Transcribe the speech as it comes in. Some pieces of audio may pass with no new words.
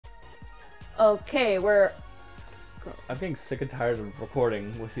Okay, I'm getting sick and tired of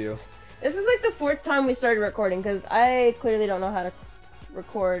recording with you. this is like the 4th time we started recording because I clearly don't know how to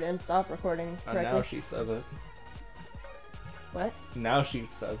record and stop recording And correctly. now she says it. What? Now she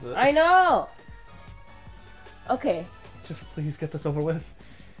says it. I know! Okay. Just please get this over with.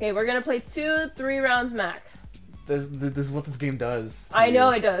 Okay, we're gonna play 2-3 rounds max. This is what this game does. I know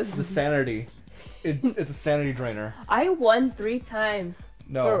it does. It's a sanity. It's a sanity drainer. I won 3 times.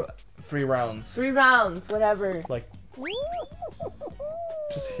 No, 3 rounds. 3 rounds, whatever. Like,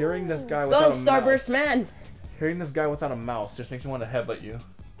 just hearing this guy without Go, a Starburst mouse. Man! Hearing this guy without a mouse just makes me want to headbutt you.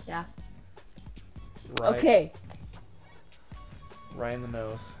 Yeah. Right, Okay. right in the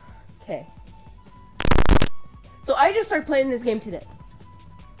nose. Okay. So I just started playing this game today.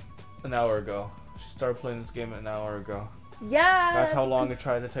 An hour ago. She started playing this game an hour ago. Yeah. That's how long it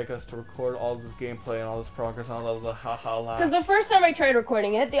tried to take us to record all this gameplay and all this progress and all the haha laughs. Because the first time I tried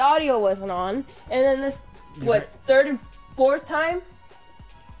recording it, the audio wasn't on, and then this, You what, 3rd and 4th time?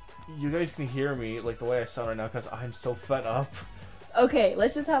 You guys can hear me like the way I sound right now because I'm so fed up. Okay,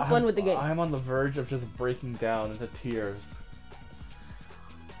 let's just have fun with the game. I'm on the verge of just breaking down into tears.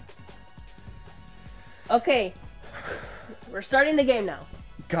 Okay. We're starting the game now.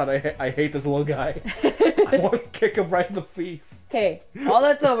 God, I hate this little guy. I want to kick him right in the face. Okay, all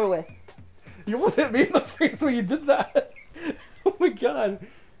that's over with. You almost hit me in the face when you did that. Oh my god.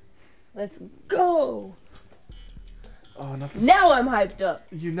 Let's go. Oh, not the Now I'm hyped up.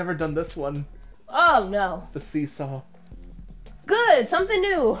 You've never done this one. Oh no. The seesaw. Good, something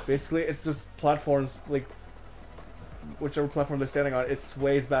new. Basically, it's just platforms, like, whichever platform they're standing on, it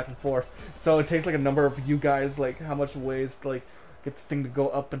sways back and forth. So it takes like a number of you guys, like, how much ways to, like, get the thing to go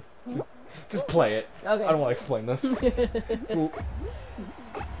up and... Just play it. Okay. I don't want to explain this. Ooh,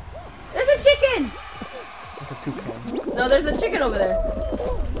 There's a chicken! that's a toucan. No, there's a chicken over there.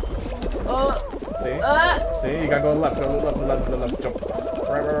 Oh. See? See? You gotta go left, left, jump.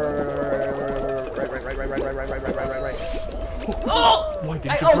 Right. Oh! Why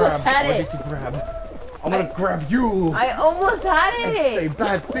did I you almost grab? had Why it. did you grab? I'm gonna grab you I almost had and say it!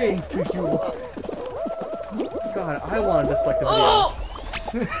 bad things to you. God, I want to dislike the video. Oh!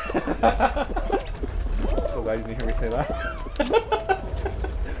 So glad you didn't hear me say that.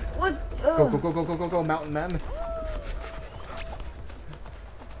 What? Go, mountain man.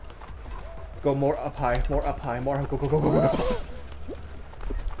 Go more up high, more, go.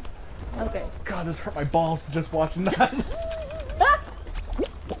 Okay. God, this hurt my balls just watching that.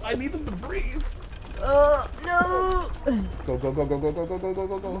 I need them to breathe. Oh, no! Go, jump.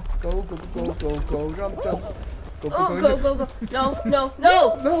 Go. No.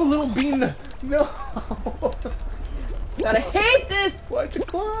 No, little bean. No. God, I hate this! Why'd you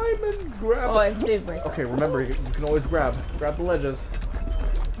climb and grab? Oh, I saved myself. Okay, remember, you can always grab the ledges.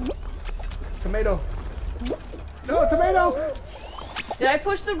 Tomato. No, tomato. Did I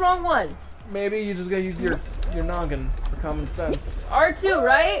push the wrong one? Maybe you just gotta use your noggin for common sense. R2,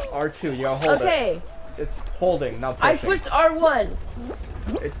 right? R2, you gotta hold it. Okay. It's holding, not pushing. I pushed R1.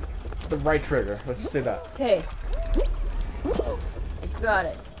 It's the right trigger. Let's just say that. Okay. I got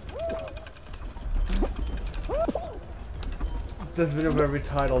it. This video better be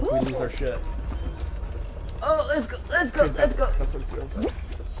titled "We Lose Our Shit." Oh, let's go. That's what it feels like.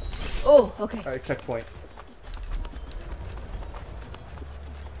 Oh, okay. All right, checkpoint.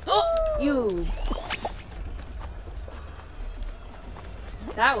 Oh, you.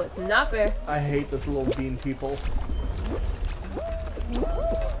 That was not fair. I hate this little bean people.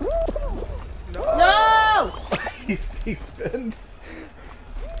 No! He spin.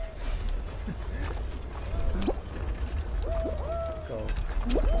 Go.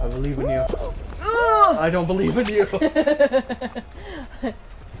 I believe in you. Ugh. I don't believe in you.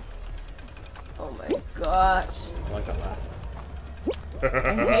 Oh my gosh. Like that.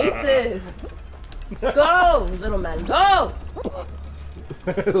 I hate this. Go, little man, go!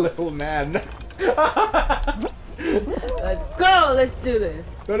 Little man. Let's go, let's do this.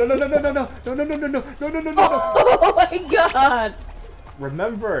 No. Oh my god!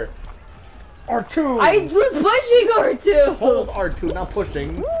 Remember, R2. I was pushing R2! Hold R2, not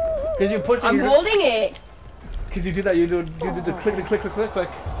pushing. Because you push. I'm holding it! Because you do that, you do the click.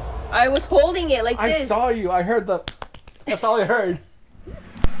 I was holding it like I this. saw you. I heard the. That's all I heard.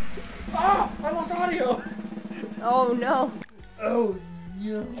 Ah! I lost audio. Oh no. Oh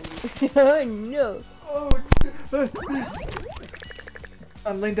no. Oh no. Oh.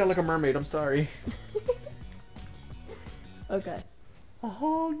 I'm laying down like a mermaid. I'm sorry. Okay.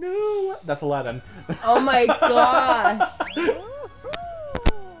 Oh no. That's Aladdin. Oh my gosh.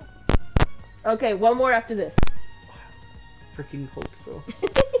 Okay, one more after this. Freaking hope so.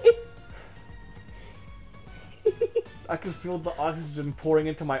 I can feel the oxygen pouring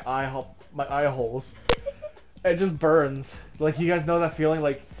into my eye holes. It just burns. Like, you guys know that feeling,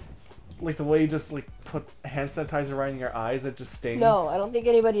 like the way you just like put hand sanitizer right in your eyes, it just stings. No, I don't think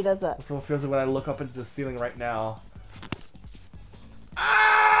anybody does that. That's what it feels like when I look up into the ceiling right now.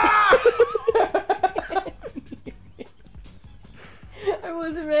 Ah! I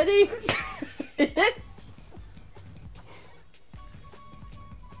wasn't ready.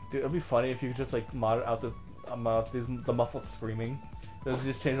 Dude, it'd be funny if you could just like mod out the the muffled screaming.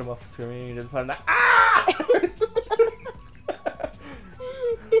 Just change the muffled screaming and just put in that ah!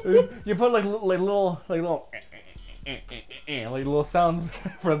 You put like little sounds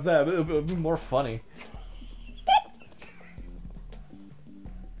for them. It would be more funny.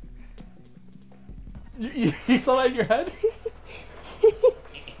 You saw that in your head?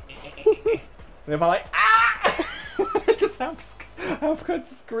 And if I like ah, I just have good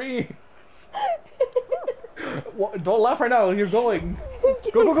scream. Well, don't laugh right now. You're going.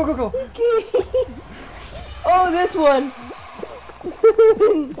 Go. Oh, this one.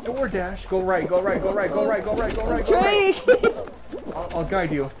 DoorDash. Go right. Drake. I'll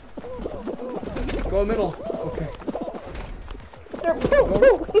guide you. Go middle. Okay. Go.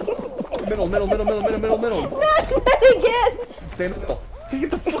 Middle. Not again. Stay in the middle. Get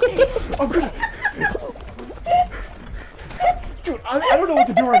the fuck. I'm good. Dude, I don't know what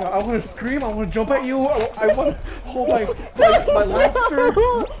to do right now. I want to scream. I want to jump at you. I want to hold my laughter.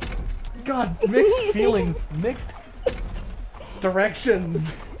 God, mixed feelings, mixed directions.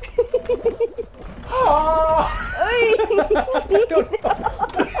 Ah! I don't know.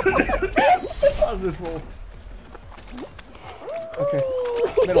 How's this roll? Okay.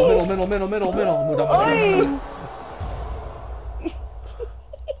 Middle. Move up.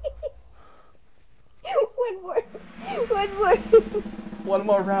 One more. One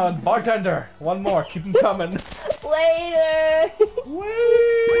more round. Bartender, one more. Keep them coming. Later.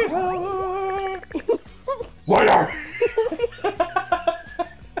 Waiter!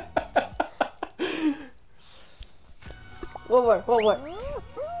 One more.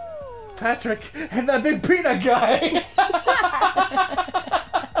 Patrick and that big peanut guy.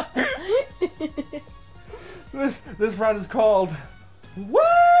 This round is called Waiter!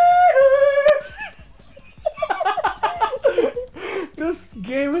 This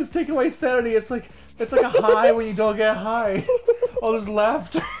game is taking away sanity. It's like a high when you don't get high. All this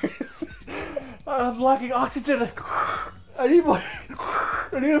laughter. I'm lacking oxygen. I need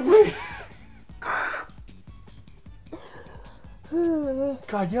to breathe.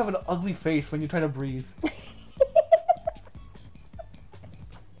 God, you have an ugly face when you're trying to breathe.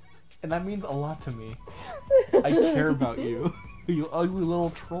 And that means a lot to me. I care about you. You ugly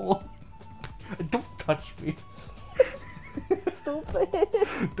little troll. Don't touch me. Stupid.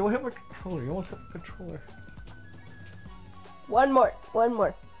 Don't hit my controller. You almost hit my controller. One more.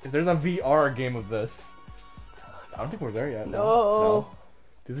 If there's a VR game of this, I don't think we're there yet. No.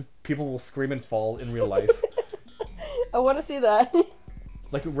 These people will scream and fall in real life. I want to see that.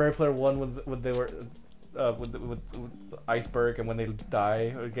 Like Ready Player One when they were with the iceberg, and when they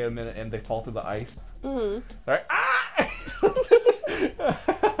die or get a minute and they fall through the ice. Mm-hmm. Alright. Ah!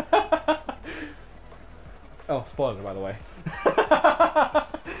 Oh, spoiler by the way.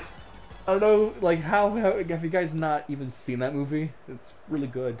 I don't know, like how have you guys not even seen that movie? It's really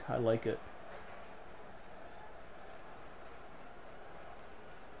good. I like it.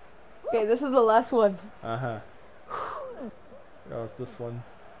 Okay, this is the last one. Oh, it's this one.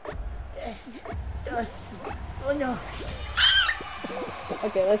 Oh no.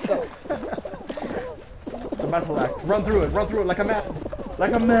 Okay, let's go. The battle act. Run through it like a man.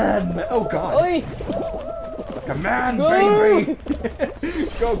 Like a man. Oh god. Oi! Like a man, Go! baby.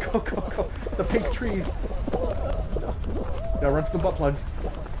 Go. The pink trees. Run to the butt plugs.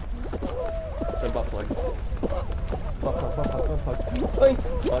 The butt plugs. Butt plug. Oi!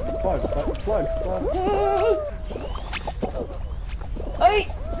 Butt plug. Oi!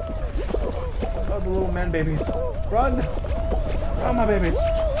 Oh, the little man babies. Run! Run, my babies.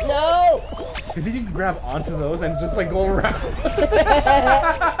 No! You think you can grab onto those and just like go around?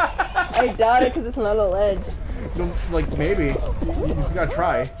 I doubt it because it's not a ledge. No, like maybe. You just gotta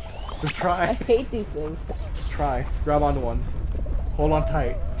try. Just I try. hate these things. Just try. Grab onto one. Hold on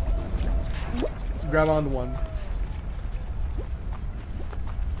tight. Grab onto one.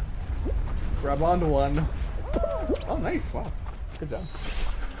 Grab onto one. Oh, nice. Wow. Good job.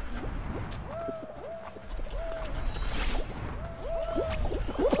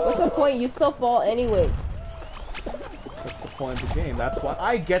 What's the point? You still fall anyway. That's the point of the game. That's why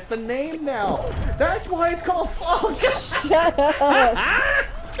I get the name now. That's why it's called Fall Guys. Shut up!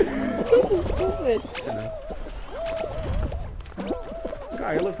 Stupid.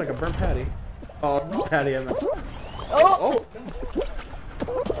 Wow, you look like a burnt patty. Oh, burnt patty, I meant. Oh!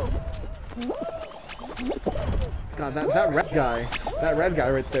 God, that red guy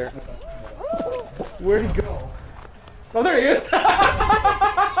right there. Where'd he go? Oh, there he is!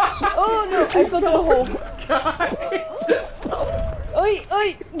 Oh no, I fell through the hole. Oi,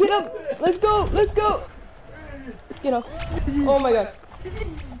 oi, get up! Let's go, let's go! Get up. Oh my god.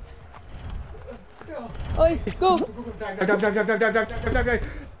 Oi, go! Dive.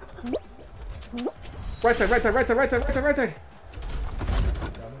 Right side.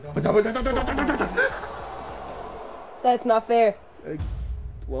 That's not fair.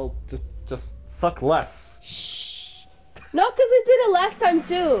 Well, just suck less. Shh. No, because I did it last time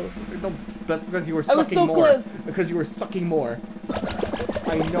too. No, that's because you were I was sucking so more. close. Because you were sucking more.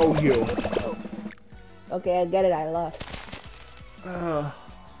 I know you. Okay, I get it, I lost.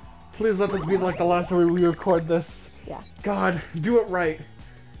 Please let this be like the last time we record this. Yeah. God, do it right.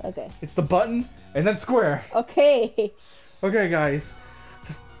 Okay. It's the button and then square. Okay. Okay, guys.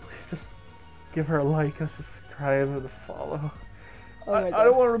 Please just give her a like, a subscribe, and a follow. Oh my I god.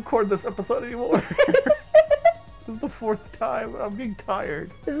 don't want to record this episode anymore. This is the 4th time. I'm getting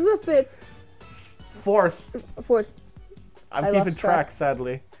tired. This is the 5th. 4th. 4th. I'm I keeping lost track. track,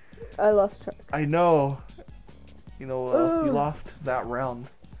 sadly. I lost track. I know. You know what else? You Ugh. lost that round.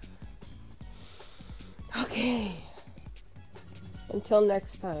 Okay. Until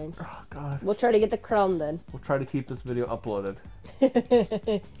next time. Oh, God. We'll try to get the crown then. We'll try to keep this video uploaded.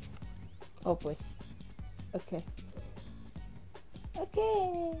 Hopefully. Okay.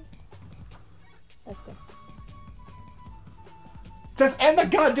 Okay. Let's go. Just end the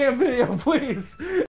goddamn video, please!